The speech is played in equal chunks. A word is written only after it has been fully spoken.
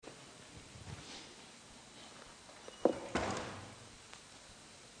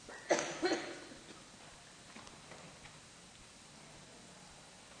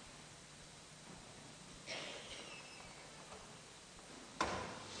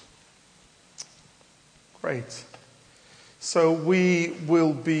Great. So we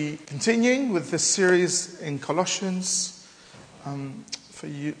will be continuing with this series in Colossians. For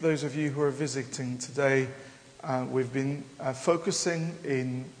you, those of you who are visiting today, we've been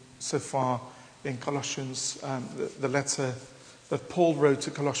focusing so far in Colossians, the letter that Paul wrote to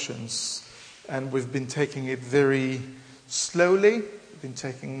Colossians, and we've been taking it very slowly. We've been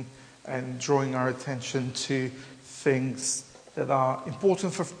taking and drawing our attention to things that are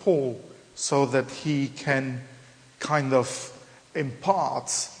important for Paul, so that he can kind of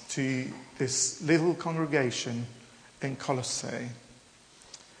impart to this little congregation in Colossae.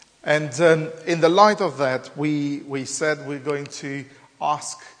 And in the light of that, we said we're going to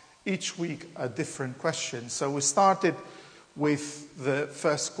ask each week a different question. So we started with the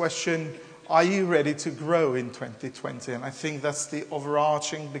first question: are you ready to grow in 2020? And I think that's the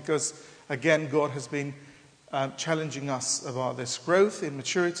overarching, because again, God has been challenging us about this growth in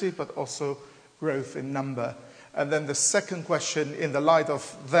maturity, but also growth in number. And then the second question, in the light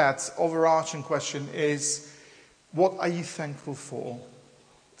of that overarching question, is: what are you thankful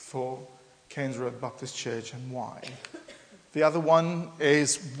for Cairns Road Baptist Church, and why? The other one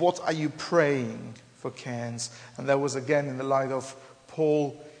is: what are you praying for Cairns? And that was again in the light of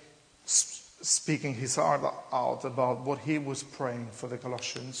Paul speaking his heart out about what he was praying for the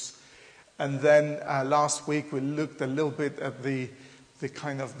Colossians. And then last week we looked a little bit at the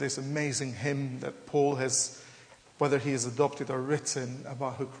kind of this amazing hymn that Paul has, whether he has adopted or written,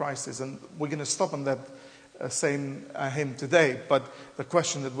 about who Christ is. And we're going to stop on that same hymn today. But the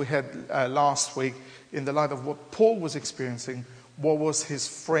question that we had last week, in the light of what Paul was experiencing, what was his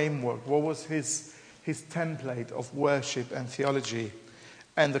framework? What was his template of worship and theology?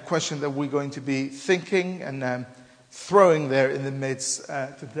 And the question that we're going to be thinking and throwing there in the midst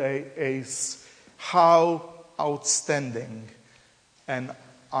today is: how outstanding and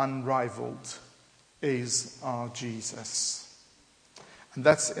unrivaled is our Jesus? And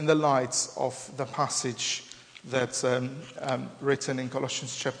that's in the light of the passage that's written in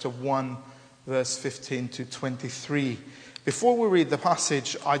Colossians chapter 1, verse 15 to 23. Before we read the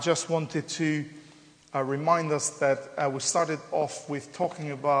passage, I just wanted to remind us that we started off with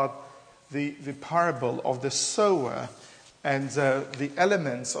talking about the parable of the sower and the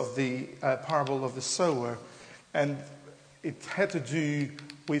elements of the parable of the sower. And it had to do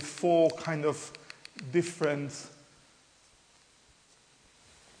with four kind of different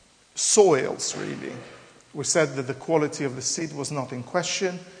soils, really. We said that the quality of the seed was not in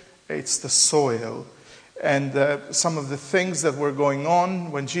question, it's the soil. And some of the things that were going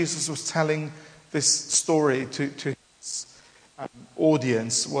on when Jesus was telling this story to his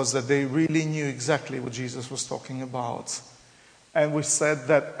audience was that they really knew exactly what Jesus was talking about. And we said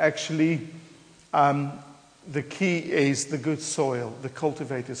that actually the key is the good soil, the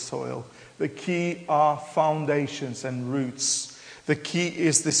cultivated soil. The key are foundations and roots. The key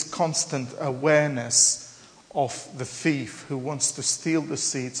is this constant awareness of the thief who wants to steal the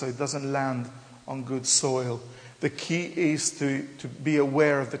seed so it doesn't land on good soil. The key is to be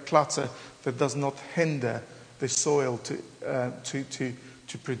aware of the clutter that does not hinder the soil to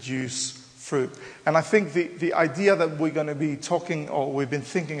produce fruit. And I think the idea that we're going to be talking, or we've been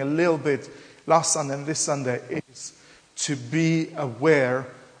thinking a little bit last Sunday and this Sunday, is to be aware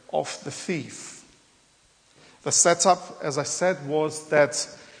of the thief. The setup, as I said, was that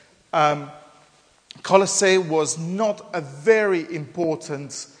Colossae was not a very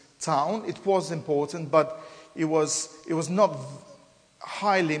important town. It was important, but it was not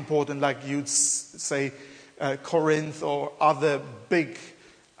highly important like you'd say Corinth or other big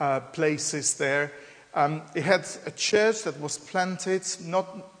places there. It had a church that was planted not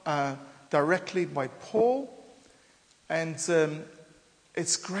directly by Paul, and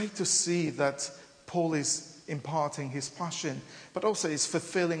it's great to see that Paul is imparting his passion, but also is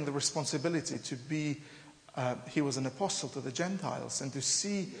fulfilling the responsibility to be, he was an apostle to the Gentiles, and to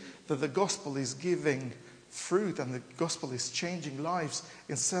see that the gospel is giving fruit and the gospel is changing lives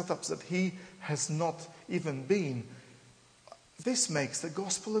in setups that he has not even been. This makes the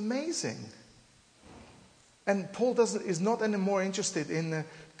gospel amazing. And Paul is not anymore interested in a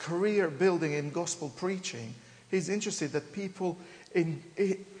career building in gospel preaching. He's interested that people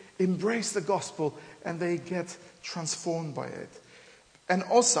embrace the gospel and they get transformed by it. And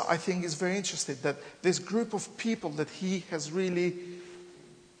also, I think he's very interested that this group of people that he has really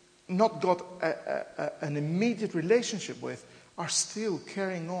not got an immediate relationship with are still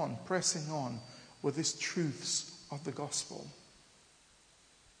carrying on, pressing on with these truths of the gospel.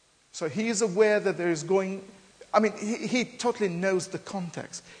 So he is aware that there is he totally knows the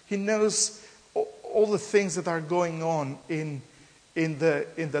context. He knows all the things that are going on in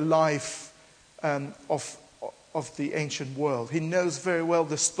the life of the ancient world. He knows very well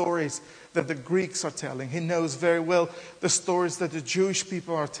the stories that the Greeks are telling. He knows very well the stories that the Jewish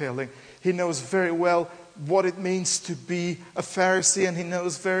people are telling. He knows very well what it means to be a Pharisee, and he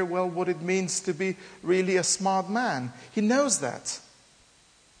knows very well what it means to be really a smart man. He knows that.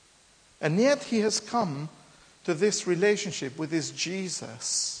 And yet he has come to this relationship with this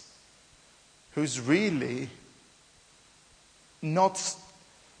Jesus, who's really not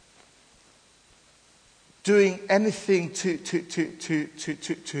doing anything to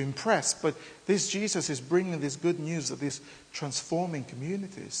impress, but this Jesus is bringing this good news that is transforming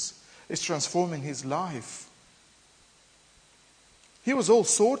communities. It's transforming his life. He was all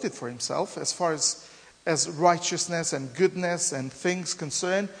sorted for himself as far as righteousness and goodness and things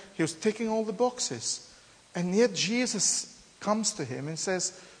concerned. He was ticking all the boxes. And yet Jesus comes to him and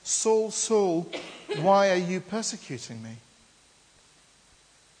says, "Saul, Saul, why are you persecuting me?"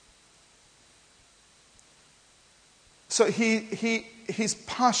 So his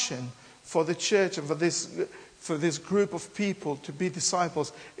passion for the church and for this group of people to be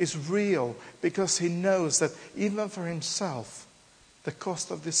disciples is real, because he knows that even for himself, the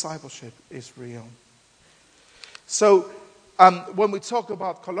cost of discipleship is real. So when we talk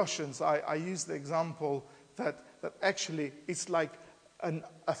about Colossians, I use the example that actually it's like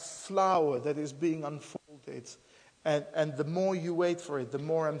a flower that is being unfolded. And the more you wait for it, the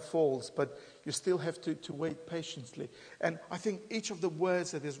more unfolds. But you still have to wait patiently. And I think each of the words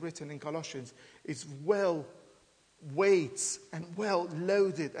that is written in Colossians is well weighed and well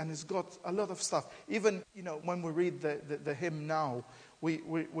loaded, and it's got a lot of stuff. Even, when we read the hymn now,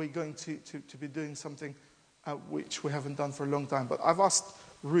 we're going to be doing something which we haven't done for a long time. But I've asked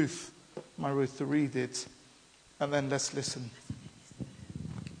Ruth to read it, and then let's listen.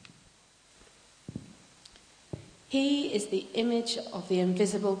 He is the image of the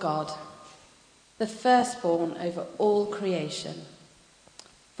invisible God, the firstborn over all creation.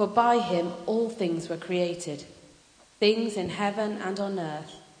 For by him all things were created, things in heaven and on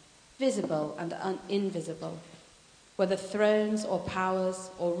earth, visible and invisible, whether thrones or powers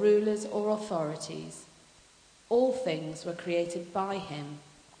or rulers or authorities. All things were created by him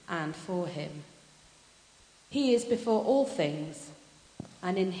and for him. He is before all things,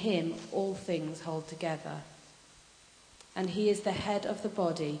 and in him all things hold together. And he is the head of the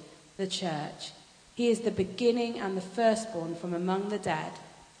body, the church. He is the beginning and the firstborn from among the dead,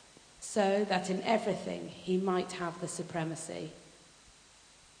 so that in everything he might have the supremacy.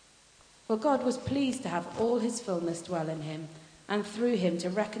 For God was pleased to have all his fullness dwell in him, and through him to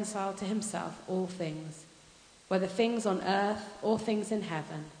reconcile to himself all things, whether things on earth or things in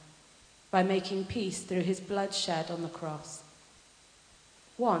heaven, by making peace through his blood shed on the cross.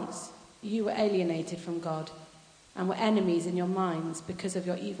 Once you were alienated from God, and were enemies in your minds because of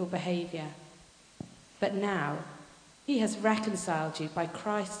your evil behavior. But now he has reconciled you by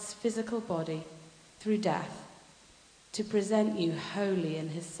Christ's physical body through death, to present you holy in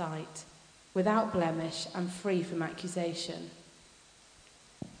his sight, without blemish and free from accusation.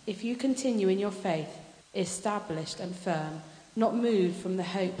 If you continue in your faith, established and firm, not moved from the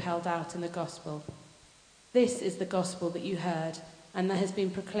hope held out in the gospel. This is the gospel that you heard, and that has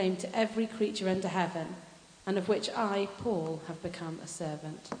been proclaimed to every creature under heaven, and of which I, Paul, have become a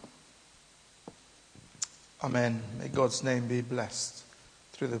servant. Amen. May God's name be blessed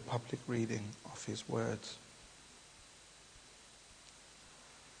through the public reading of his word.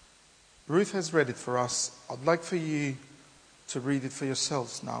 Ruth has read it for us. I'd like for you to read it for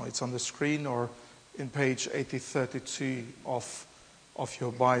yourselves now. It's on the screen or in page 8032 of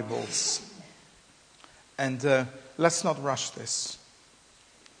your Bibles. And let's not rush this.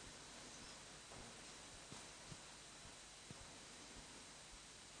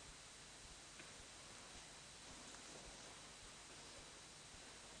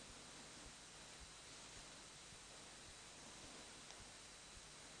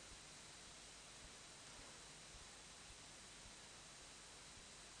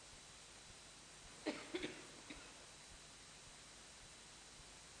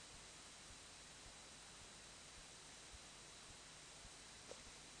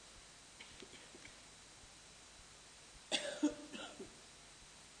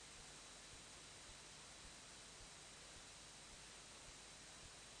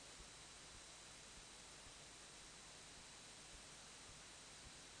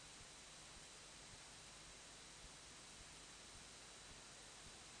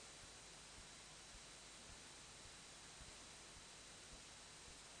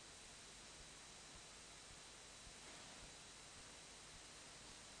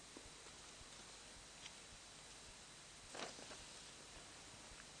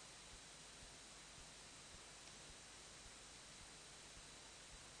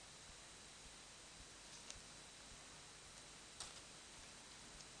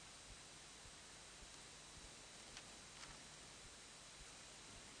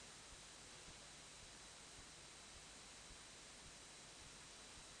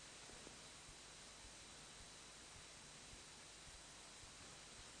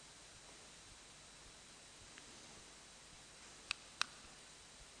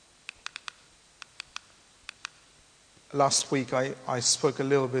 last week I spoke a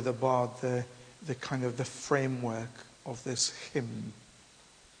little bit about the kind of the framework of this hymn.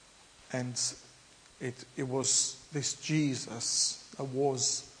 And it was this Jesus that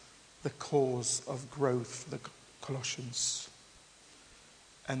was the cause of growth for the Colossians.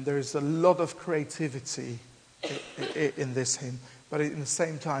 And there is a lot of creativity in this hymn, but at the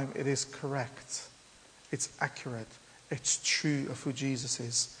same time it is correct. It's accurate. It's true of who Jesus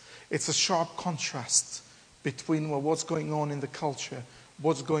is. It's a sharp contrast between what's going on in the culture,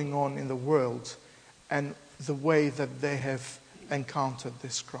 what's going on in the world, and the way that they have encountered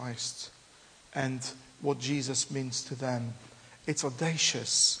this Christ and what Jesus means to them. It's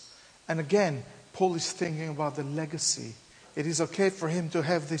audacious. And again, Paul is thinking about the legacy. It is okay for him to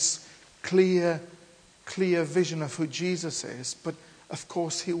have this clear vision of who Jesus is, but of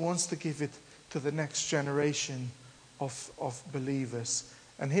course he wants to give it to the next generation of believers.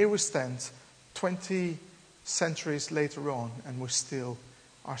 And here we stand 20 centuries later on, and we still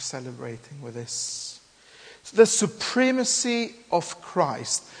are celebrating with this. So the supremacy of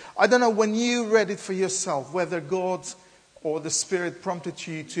Christ. I don't know when you read it for yourself, whether God or the Spirit prompted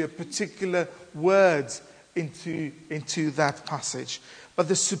you to a particular word into that passage. But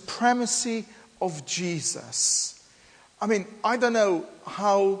the supremacy of Jesus. I mean, I don't know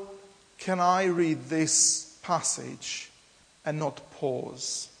how can I read this passage and not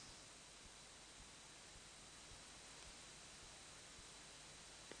pause.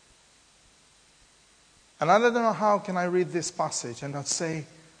 And I don't know how can I read this passage and not say,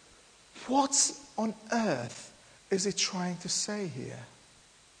 what on earth is it trying to say here?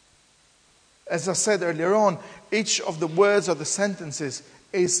 As I said earlier on, each of the words or the sentences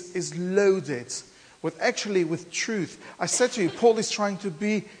is loaded with truth. I said to you, Paul is trying to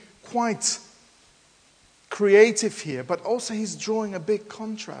be quite creative here, but also he's drawing a big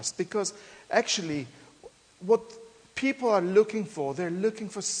contrast, because actually what people are looking for, they're looking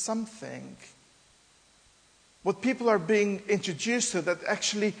for something. What people are being introduced to, that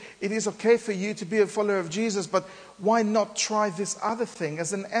actually it is okay for you to be a follower of Jesus, but why not try this other thing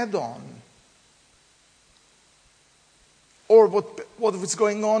as an add-on? Or what is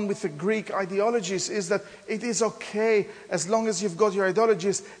going on with the Greek ideologies is that it is okay as long as you've got your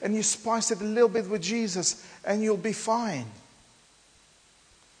ideologies and you spice it a little bit with Jesus and you'll be fine.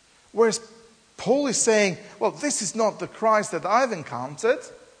 Whereas Paul is saying, well, this is not the Christ that I've encountered.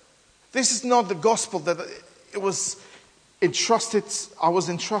 This is not the gospel that I was entrusted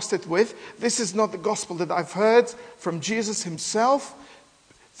with. This is not the gospel that I've heard from Jesus himself.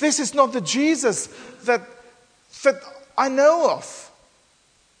 This is not the Jesus that I know of.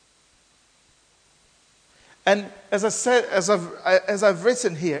 And as I said, as I've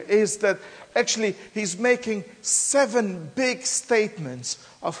written here, is that actually he's making 7 big statements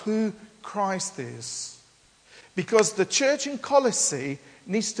of who Christ is. Because the church in Colossae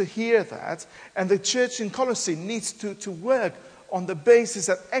needs to hear that, and the church in Colossae needs to work on the basis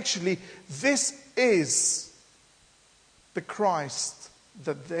that actually this is the Christ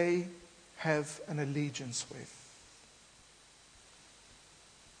that they have an allegiance with.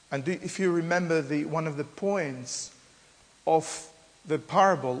 And if you remember, one of the points of the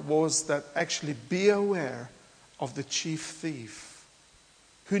parable was that actually be aware of the chief thief,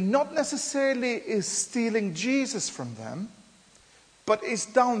 who not necessarily is stealing Jesus from them, but is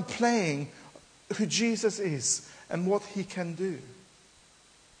downplaying who Jesus is and what he can do.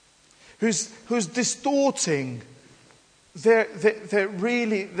 Who's distorting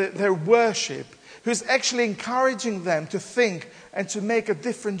their worship, who's actually encouraging them to think and to make a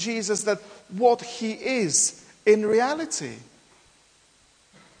different Jesus than what he is in reality.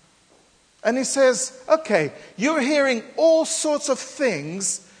 And he says, okay, you're hearing all sorts of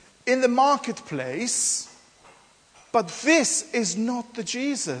things in the marketplace, but this is not the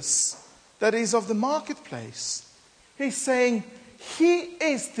Jesus that is of the marketplace. He's saying he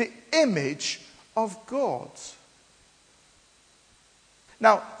is the image of God.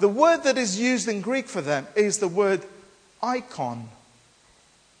 Now, the word that is used in Greek for them is the word icon.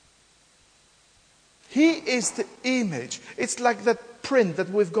 He is the image. It's like that print that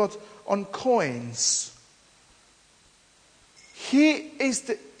we've got on coins. He is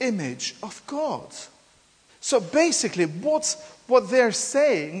the image of God. So basically, what they're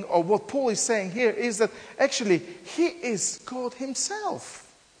saying, or what Paul is saying here, is that actually he is God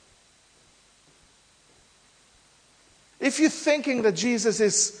himself. If you're thinking that Jesus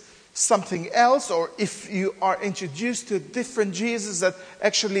is something else, or if you are introduced to a different Jesus that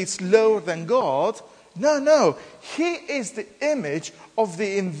actually is lower than God, no. He is the image of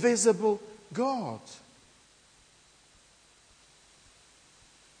the invisible God.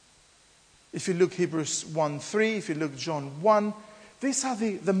 If you look Hebrews 1:3, if you look John 1, these are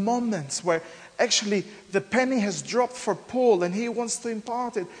the moments where actually the penny has dropped for Paul and he wants to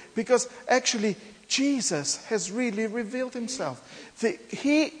impart it because actually Jesus has really revealed himself.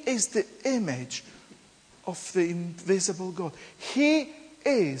 He is the image of the invisible God. He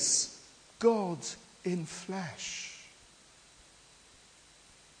is God in flesh.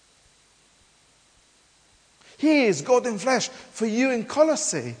 He is God in flesh for you in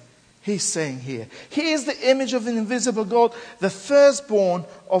Colossae, he's saying here. He is the image of the invisible God, the firstborn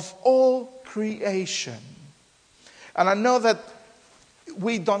of all creation. And I know that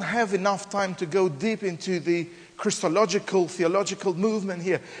we don't have enough time to go deep into the Christological, theological movement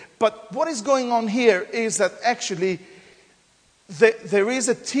here. But what is going on here is that actually there is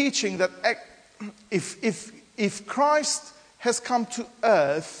a teaching that if Christ has come to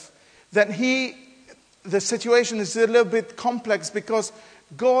earth, then the situation is a little bit complex because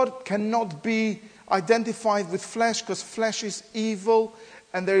God cannot be identified with flesh because flesh is evil,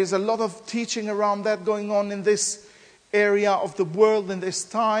 and there is a lot of teaching around that going on in this area of the world in this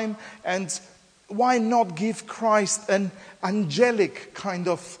time. And why not give Christ an angelic kind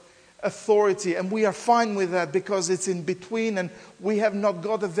of authority? And we are fine with that because it's in between and we have not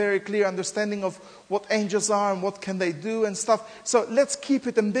got a very clear understanding of what angels are and what can they do and stuff. So let's keep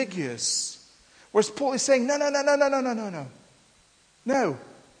it ambiguous. Whereas Paul is saying, no. No.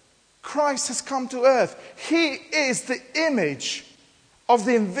 Christ has come to earth. He is the image of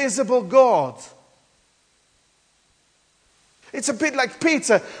the invisible God. It's a bit like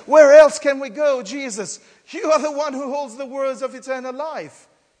Peter. Where else can we go, Jesus? You are the one who holds the words of eternal life.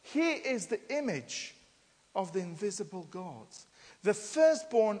 He is the image of the invisible God. The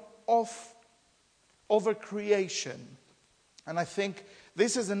firstborn over creation. And I think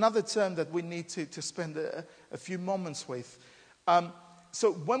this is another term that we need to spend a few moments with.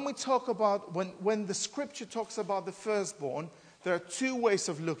 So when we talk about, when the scripture talks about the firstborn, there are two ways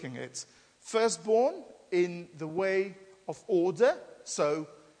of looking at it. Firstborn in the way of order. So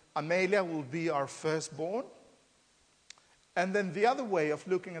Amelia will be our firstborn. And then the other way of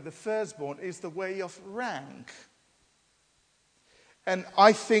looking at the firstborn is the way of rank. And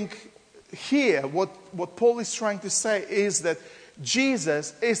I think here what Paul is trying to say is that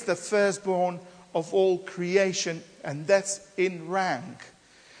Jesus is the firstborn of all creation, and that's in rank.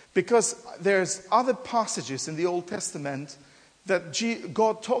 Because there's other passages in the Old Testament that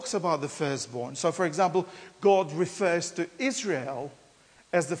God talks about the firstborn. So, for example, God refers to Israel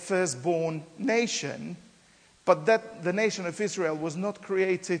as the firstborn nation, but that the nation of Israel was not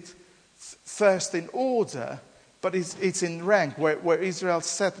created first in order, but it's in rank, where Israel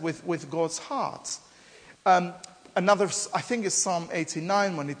sat with God's heart. Another, I think it's Psalm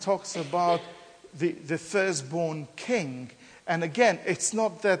 89, when it talks about the firstborn king. And again, it's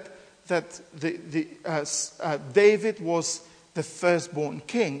not that David was the firstborn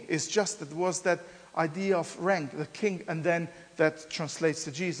king. It's just that it was that idea of rank, the king, and then that translates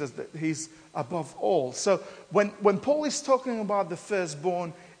to Jesus, that he's above all. So when Paul is talking about the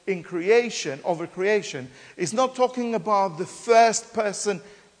firstborn in creation, over creation, he's not talking about the first person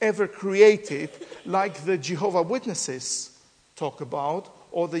ever created like the Jehovah's Witnesses talk about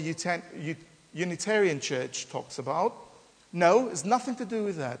or the Unitarian Church talks about. No, it's nothing to do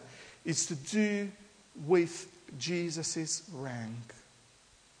with that. It's to do with Jesus' rank.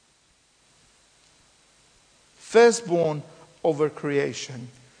 Firstborn over creation.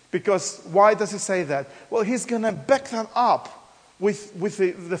 Because why does he say that? Well, he's going to back that up with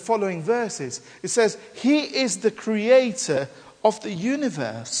the following verses. It says, he is the creator of the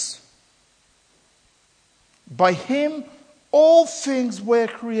universe. By him all things were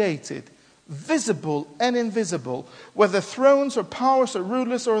created, visible and invisible, whether thrones or powers or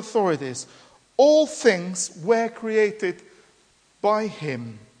rulers or authorities. All things were created by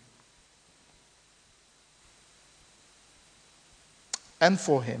him and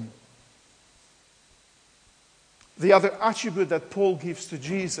for him. The other attribute that Paul gives to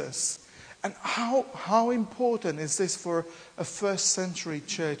Jesus, and how important is this for a first century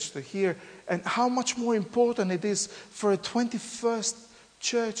church to hear, and how much more important it is for a 21st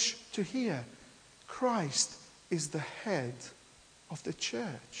church to hear. Christ is the head of the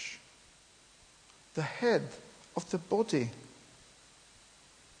church, the head of the body,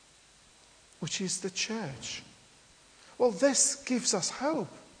 which is the church. Well, this gives us hope.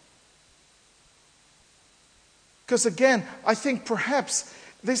 Because again, I think perhaps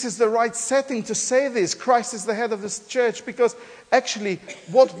this is the right setting to say this. Christ is the head of this church, because actually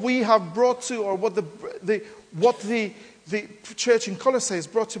what we have brought to, or what the church in Colossae is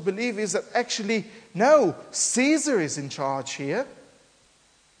brought to believe, is that actually, no, Caesar is in charge here.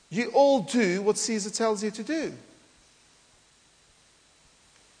 You all do what Caesar tells you to do.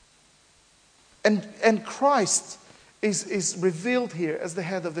 And Christ is revealed here as the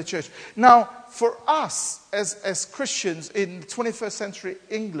head of the church. Now, for us as Christians in 21st century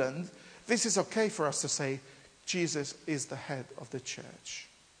England, this is okay for us to say, Jesus is the head of the church.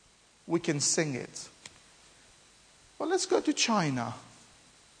 We can sing it. Well, let's go to China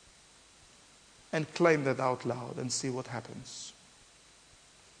and claim that out loud and see what happens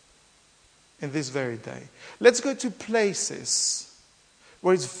in this very day. Let's go to places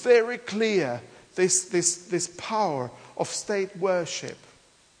where it's very clear this power of state worship.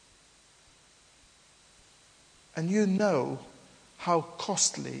 And you know how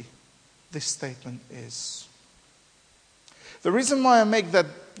costly this statement is. The reason why I make that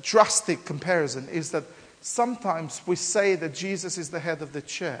drastic comparison is that sometimes we say that Jesus is the head of the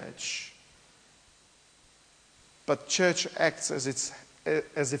church, but church acts as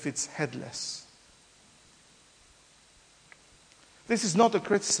if it's headless. This is not a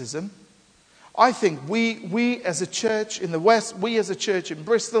criticism. I think we as a church in the West, we as a church in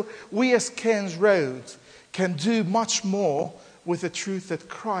Bristol, we as Cairns Road can do much more with the truth that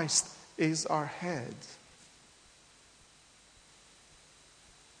Christ is our head.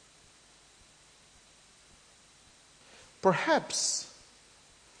 Perhaps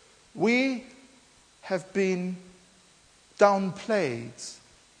we have been downplayed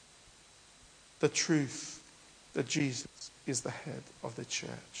the truth that Jesus is the head of the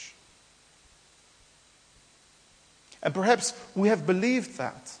church. And perhaps we have believed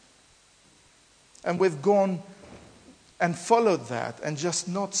that. And we've gone and followed that and just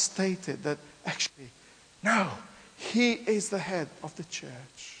not stated that actually, no, he is the head of the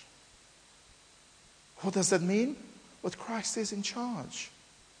church. What does that mean? But Christ is in charge.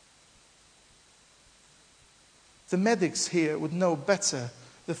 The medics here would know better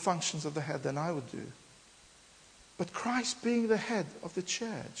the functions of the head than I would do. But Christ being the head of the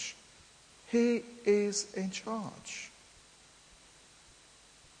church, he is in charge.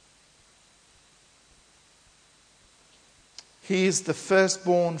 He is the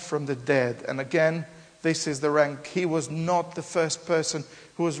firstborn from the dead. And again, this is the rank. He was not the first person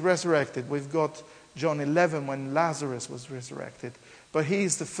who was resurrected. We've got John 11 when Lazarus was resurrected. But he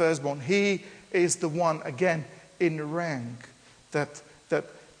is the firstborn. He is the one, again, in rank that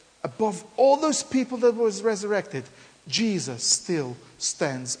above all those people that was resurrected, Jesus still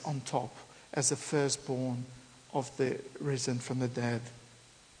stands on top as the firstborn of the risen from the dead.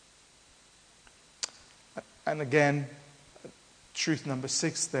 And again, truth number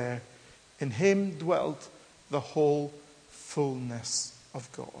 6 there. In him dwelt the whole fullness of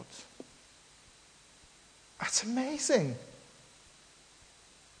God. That's amazing.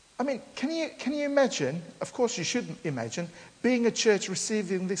 I mean, can you imagine, of course you shouldn't imagine, being a church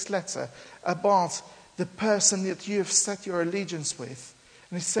receiving this letter about the person that you have set your allegiance with.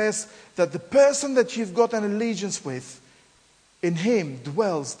 And it says that the person that you've got an allegiance with, in him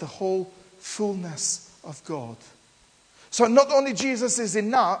dwells the whole fullness of God. So not only Jesus is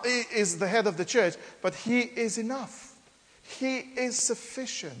the head of the church, but he is enough. He is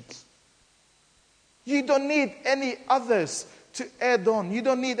sufficient. You don't need any others to add on. You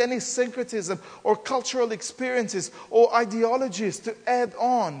don't need any syncretism or cultural experiences or ideologies to add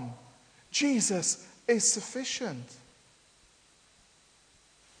on. Jesus is sufficient.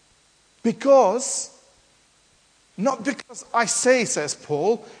 Not because I say, says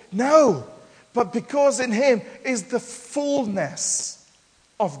Paul, no, but because in him is the fullness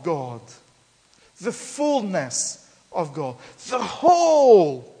of God. The fullness of God. The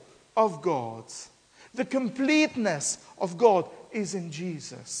whole of God. The completeness of God is in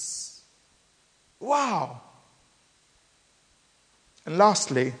Jesus. Wow. And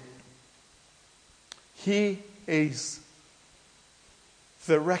lastly, he is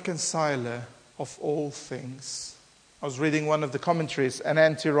the reconciler of all things. I was reading one of the commentaries, and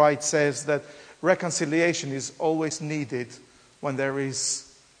N.T. Wright says that reconciliation is always needed when there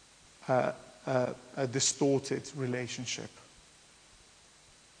is a distorted relationship.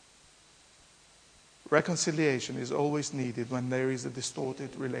 Reconciliation is always needed when there is a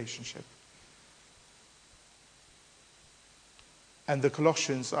distorted relationship. And the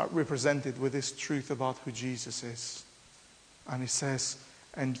Colossians are represented with this truth about who Jesus is. And he says,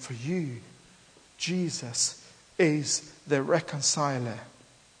 and for you, Jesus is the reconciler.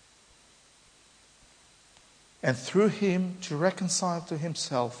 And through him to reconcile to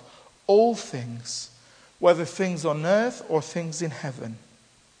himself all things, whether things on earth or things in heaven,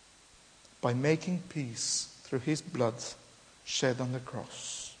 by making peace through his blood shed on the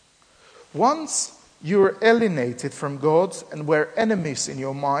cross. Once You were alienated from God and were enemies in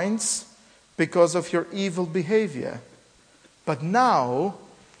your minds because of your evil behavior. But now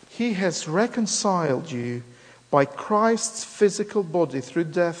he has reconciled you by Christ's physical body through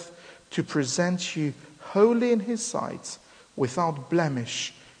death to present you holy in his sight, without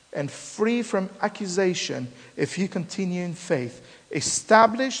blemish and free from accusation if you continue in faith,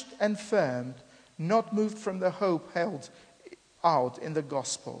 established and firm, not moved from the hope held out in the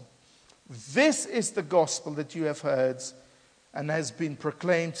gospel. This is the gospel that you have heard and has been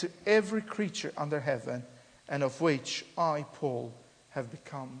proclaimed to every creature under heaven, and of which I, Paul, have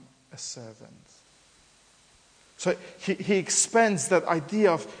become a servant. So he expands that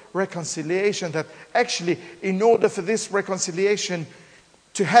idea of reconciliation, that actually in order for this reconciliation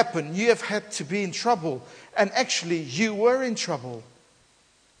to happen, you have had to be in trouble. And actually you were in trouble.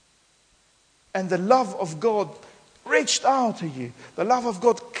 And the love of God reached out to you. The love of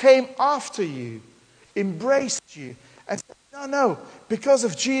God came after you, embraced you, and said, no, because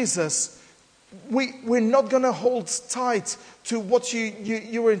of Jesus, we're not going to hold tight to what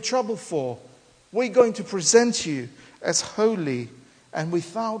you were in trouble for. We're going to present you as holy and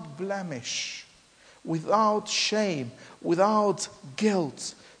without blemish, without shame, without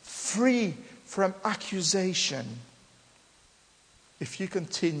guilt, free from accusation. If you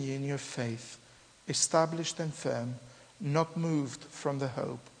continue in your faith, established and firm, not moved from the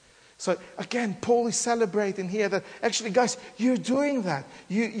hope. So again, Paul is celebrating here that actually, guys, you're doing that.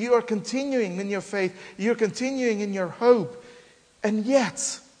 You are continuing in your faith. You're continuing in your hope. And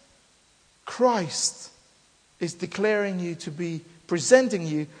yet, Christ is declaring you to be, presenting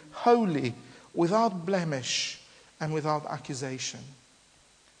you holy, without blemish and without accusation.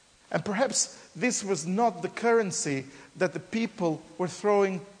 And perhaps this was not the currency that the people were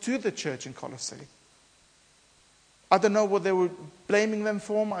throwing to the church in Colossae. I don't know what they were blaming them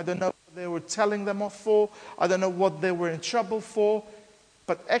for. I don't know what they were telling them off for. I don't know what they were in trouble for.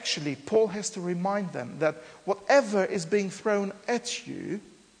 But actually, Paul has to remind them that whatever is being thrown at you,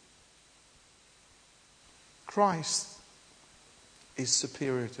 Christ is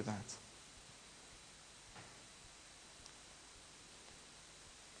superior to that.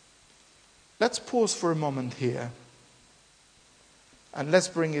 Let's pause for a moment here and let's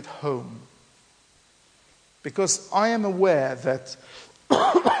bring it home. Because I am aware that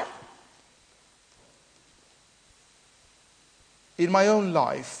in my own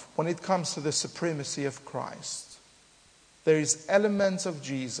life, when it comes to the supremacy of Christ, there is elements of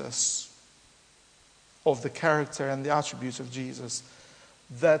Jesus, of the character and the attributes of Jesus,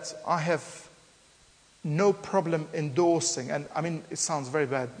 that I have no problem endorsing. And I mean, it sounds very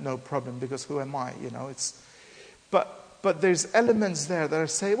bad, no problem, because who am I? But there's elements there that I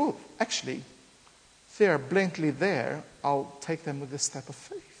say, well, actually, if they are blatantly there, I'll take them with a step of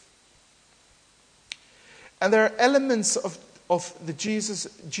faith. And there are elements of the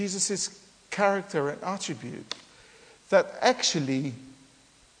Jesus's character and attribute that actually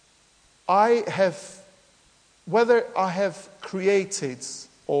whether I have created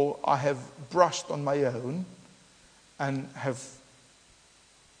or I have brushed on my own and have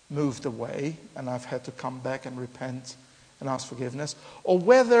moved away and I've had to come back and repent and ask forgiveness, or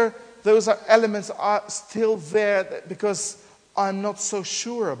whether those elements are still there because I'm not so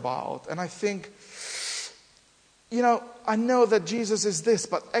sure about. And I think, I know that Jesus is this,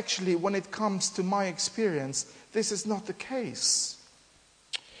 but actually when it comes to my experience, this is not the case.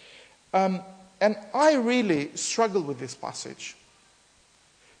 And I really struggle with this passage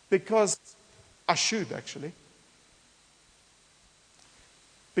because I should actually.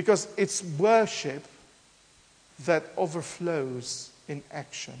 Because it's worship that overflows in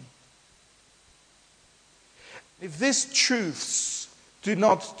action. If these truths do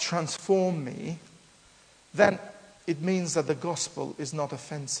not transform me, then it means that the gospel is not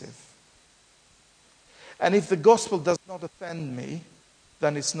offensive. And if the gospel does not offend me,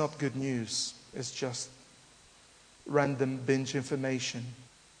 then it's not good news. It's just random binge information.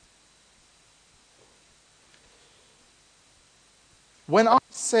 When I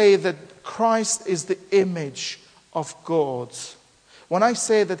say that Christ is the image of God, when I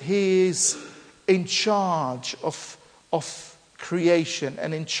say that He is in charge of creation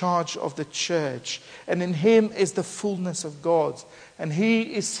and in charge of the church, and in Him is the fullness of God, and He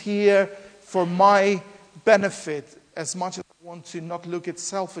is here for my benefit as much as I want to not look at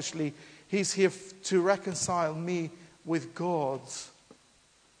selfishly, He's here to reconcile me with God.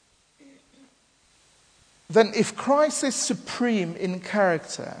 Then if Christ is supreme in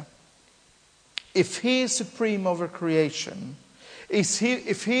character, if He is supreme over creation, if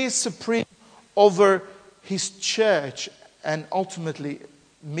He is supreme over His church and ultimately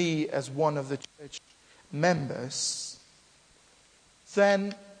me as one of the church members,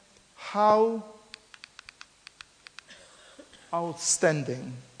 then how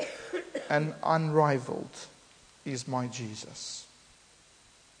outstanding and unrivaled is my Jesus?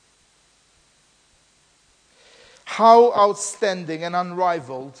 How outstanding and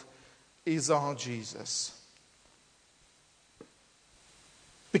unrivaled is our Jesus?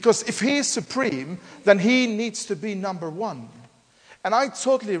 Because if he is supreme, then he needs to be number one. And I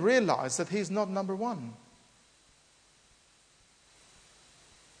totally realize that he's not number one.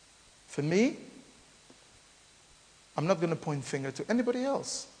 For me, I'm not going to point finger to anybody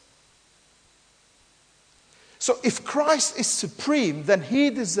else. So if Christ is supreme, then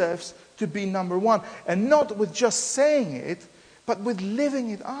he deserves to be number one. And not with just saying it, but with living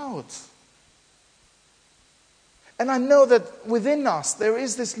it out. And I know that within us there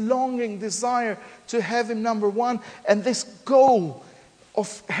is this longing, desire to have him number one. And this goal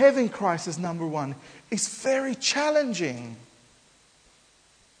of having Christ as number one is very challenging.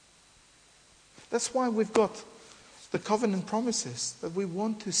 That's why we've got the covenant promises, that we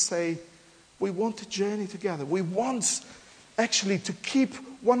want to say, we want to journey together. We want actually to keep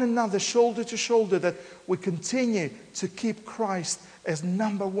one another shoulder to shoulder, that we continue to keep Christ as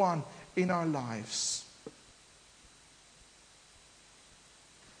number one in our lives.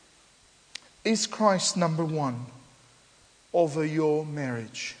 Is Christ number one over your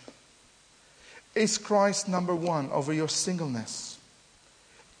marriage? Is Christ number one over your singleness?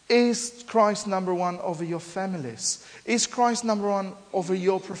 Is Christ number one over your families? Is Christ number one over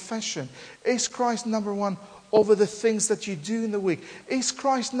your profession? Is Christ number one over the things that you do in the week? Is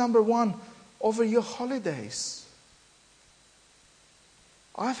Christ number one over your holidays?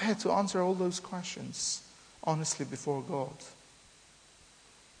 I've had to answer all those questions honestly before God.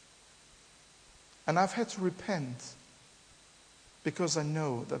 And I've had to repent because I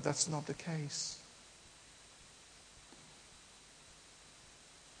know that that's not the case.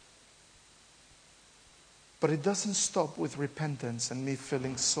 But it doesn't stop with repentance and me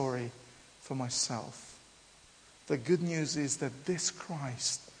feeling sorry for myself. The good news is that this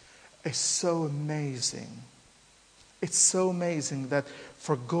Christ is so amazing. It's so amazing that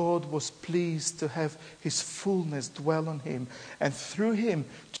for God was pleased to have his fullness dwell on him, and through him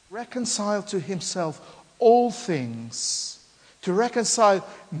to reconcile to himself all things, to reconcile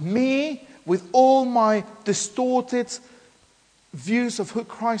me with all my distorted views of who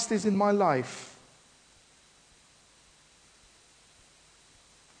Christ is in my life,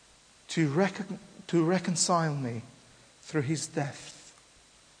 to reconcile me through his death,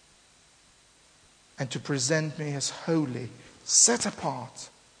 and to present me as holy, set apart,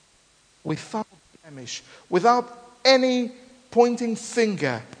 without blemish, without any pointing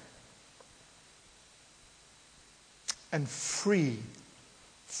finger, and free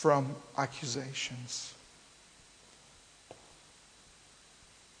from accusations.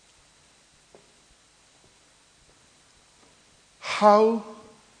 How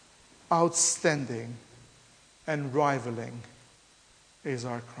outstanding and rivaling is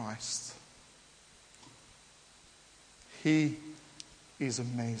our Christ. He is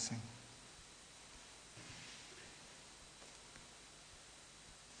amazing.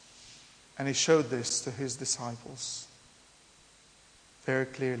 And he showed this to his disciples very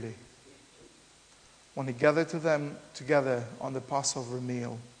clearly when he gathered to them together on the Passover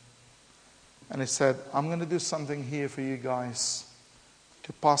meal. And he said, I'm going to do something here for you guys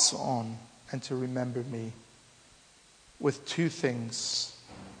to pass on and to remember me with two things.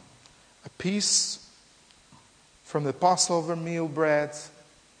 A piece from the Passover meal bread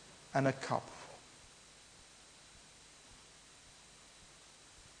and a cup.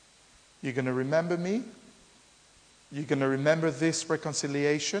 You're going to remember me. You're going to remember this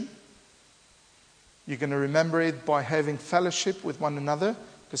reconciliation. You're going to remember it by having fellowship with one another,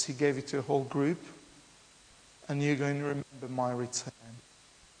 because he gave it to a whole group. And you're going to remember my return.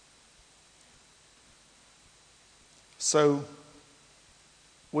 So,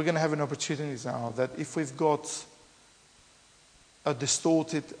 we're going to have an opportunity now that if we've got a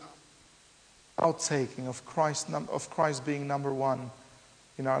distorted outtaking of Christ being number one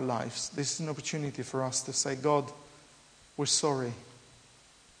in our lives, this is an opportunity for us to say, God, we're sorry.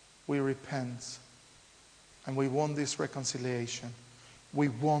 We repent. And we want this reconciliation. We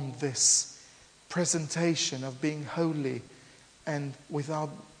want this presentation of being holy and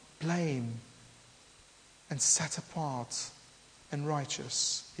without blame and set apart and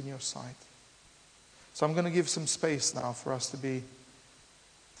righteous in your sight. So I'm going to give some space now for us to be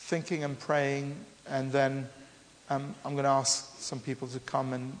thinking and praying, and then I'm going to ask some people to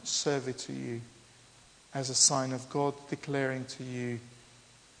come and serve it to you as a sign of God declaring to you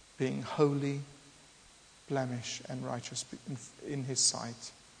being holy blemish and righteous in his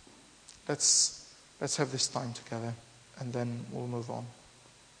sight. Let's have this time together, and then we'll move on.